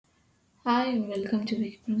Hi and welcome to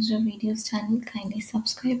Wikipedia Videos channel. Kindly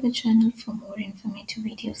subscribe our channel for more informative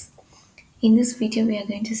videos. In this video, we are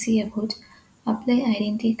going to see about apply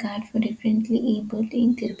identity card for differently abled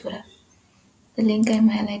in Tripura. The link I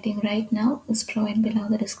am highlighting right now is provided below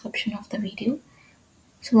the description of the video.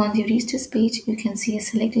 So once you reach this page, you can see a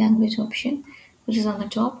select language option which is on the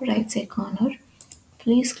top right side corner.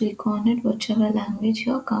 Please click on it whichever language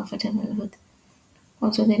you are comfortable with.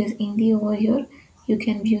 Also there is Hindi over here. You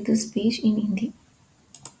can view this page in Hindi.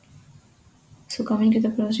 So coming to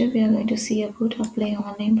the project, we are going to see about apply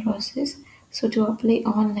online process. So to apply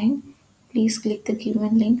online, please click the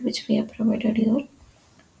given link which we have provided here.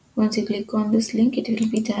 Once you click on this link, it will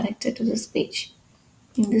be directed to this page.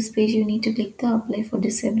 In this page, you need to click the apply for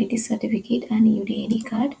disability certificate and UDID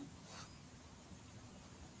card.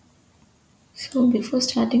 So before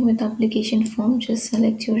starting with the application form, just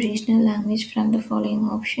select your regional language from the following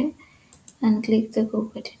option and click the go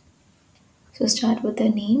button. So start with the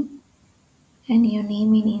name and your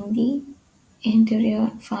name in Hindi. Enter your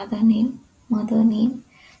father name, mother name,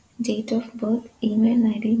 date of birth,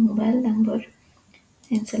 email ID, mobile number,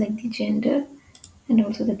 and select the gender and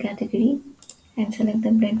also the category, and select the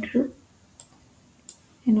blood group,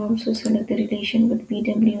 and also select the relation with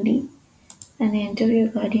PWD, and enter your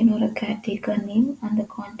guardian or a caretaker name and the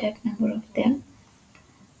contact number of them.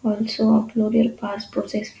 Also upload your passport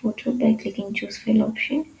size photo by clicking choose file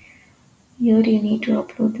option. Here you need to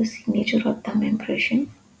upload the signature or thumb impression.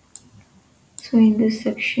 So in this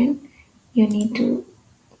section you need to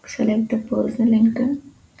select the personal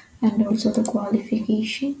income and also the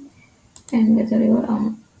qualification and whether you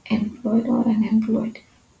are employed or unemployed.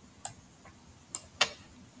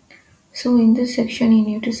 So in this section you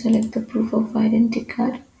need to select the proof of identity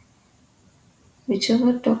card.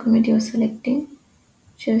 Whichever document you are selecting,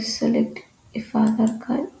 just select if Aadhaar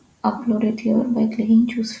card, upload it here by clicking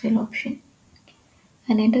choose file option.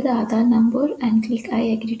 And enter the Aadhaar number and click I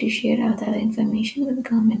agree to share Aadhaar information with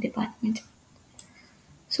government department.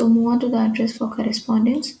 So move on to the address for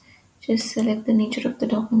correspondence. Just select the nature of the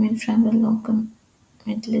document from the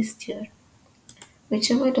document list here.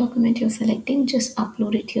 Whichever document you're selecting, just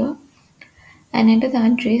upload it here and enter the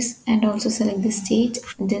address and also select the state,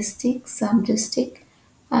 district, sub-district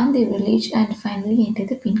and the village and finally enter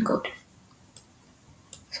the PIN code.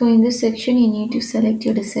 So in this section you need to select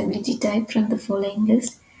your disability type from the following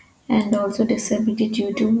list and also disability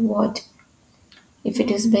due to what, if it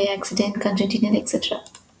is by accident, congenital, etc.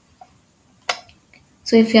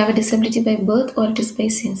 So if you have a disability by birth or it is by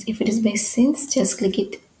sins, if it is by sins, just click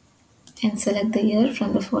it and select the year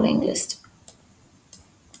from the following list.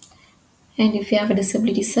 And if you have a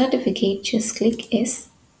disability certificate, just click yes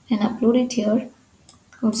and upload it here.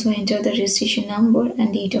 Also enter the registration number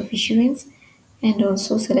and date of issuance and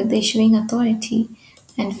also select the issuing authority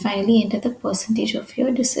and finally enter the percentage of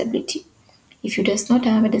your disability. If you does not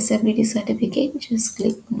have a disability certificate, just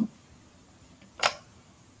click no.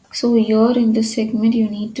 So here in this segment you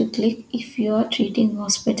need to click if you are treating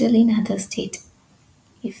hospital in other state.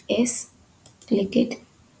 If yes, click it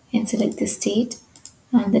and select the state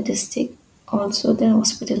and the district, also the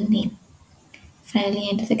hospital name. Finally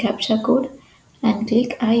enter the captcha code and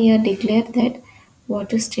click I here declare that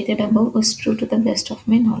what is stated above is true to the best of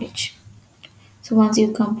my knowledge. So once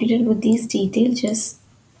you've completed with these details, just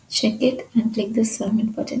check it and click the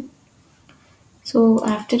submit button. So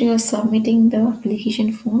after you are submitting the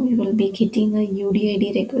application form, you will be getting a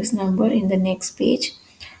UDID request number in the next page.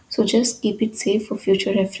 So just keep it safe for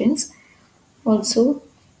future reference. Also,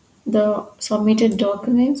 the submitted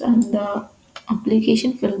documents and the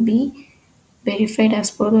application will be verified as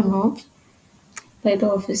per the norms by the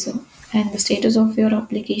officer, and the status of your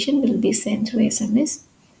application will be sent through SMS.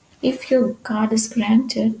 If your card is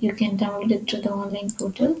granted, you can download it to the online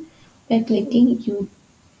portal by clicking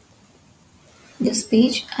this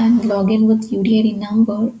page and log in with UDID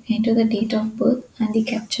number, enter the date of birth and the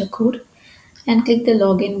captcha code and click the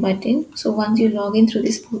login button. So once you log in through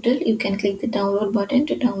this portal, you can click the download button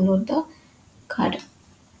to download the card.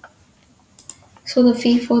 So the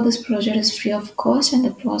fee for this project is free of cost and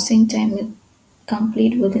the processing time will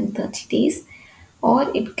complete within 30 days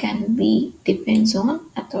or it can be depends on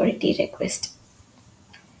authority request.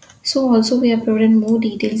 So also we have provided more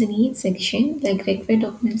details in each section like required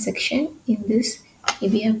document section. In this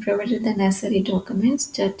we have provided the necessary documents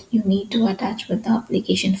that you need to attach with the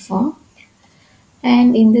application form,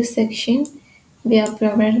 and in this section we have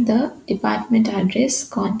provided the department address,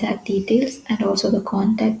 contact details and also the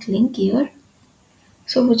contact link here,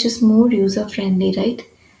 so which is more user friendly, right?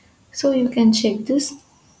 So you can check this.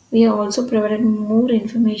 We have also provided more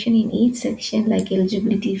information in each section like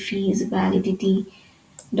eligibility, fees, validity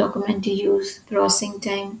document to use, processing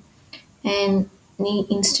time, and need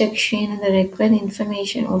instruction and the required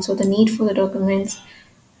information, also the need for the documents.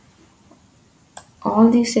 All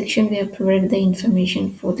these sections we have provided the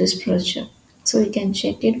information for this project. So you can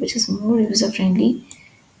check it, which is more user friendly.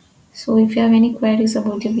 So if you have any queries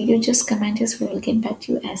about the video, just comment us. We will get back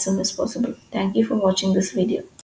to you as soon as possible. Thank you for watching this video.